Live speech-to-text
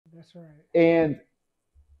That's right. And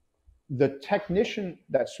the technician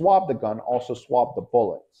that swabbed the gun also swabbed the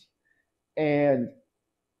bullets. And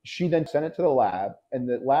she then sent it to the lab, and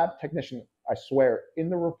the lab technician, I swear, in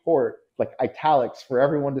the report, like italics for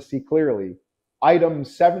everyone to see clearly,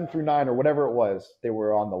 items 7 through 9 or whatever it was, they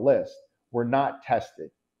were on the list, were not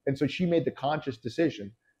tested. And so she made the conscious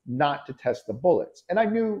decision not to test the bullets. And I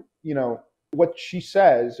knew, what she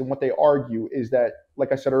says and what they argue is that,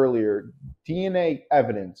 like I said earlier, DNA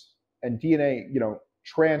evidence and DNA,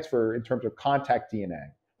 transfer in terms of contact DNA,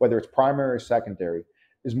 whether it's primary or secondary,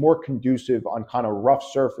 is more conducive on kind of rough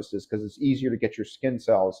surfaces because it's easier to get your skin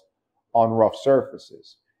cells on rough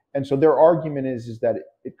surfaces. And so their argument is that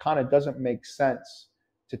it kind of doesn't make sense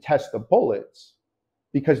to test the bullets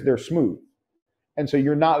because they're smooth. And so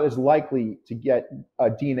you're not as likely to get a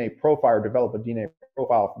DNA profile or develop a DNA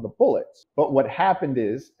profile from the bullets. But what happened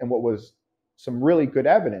is, and what was some really good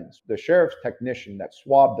evidence, the sheriff's technician that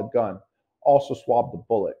swabbed the gun also swabbed the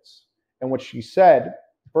bullets. And what she said,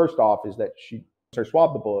 first off, is that she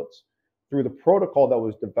swabbed the bullets through the protocol that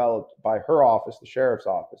was developed by her office, the sheriff's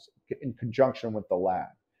office, in conjunction with the lab.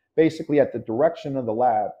 Basically, at the direction of the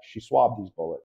lab, she swabbed these bullets.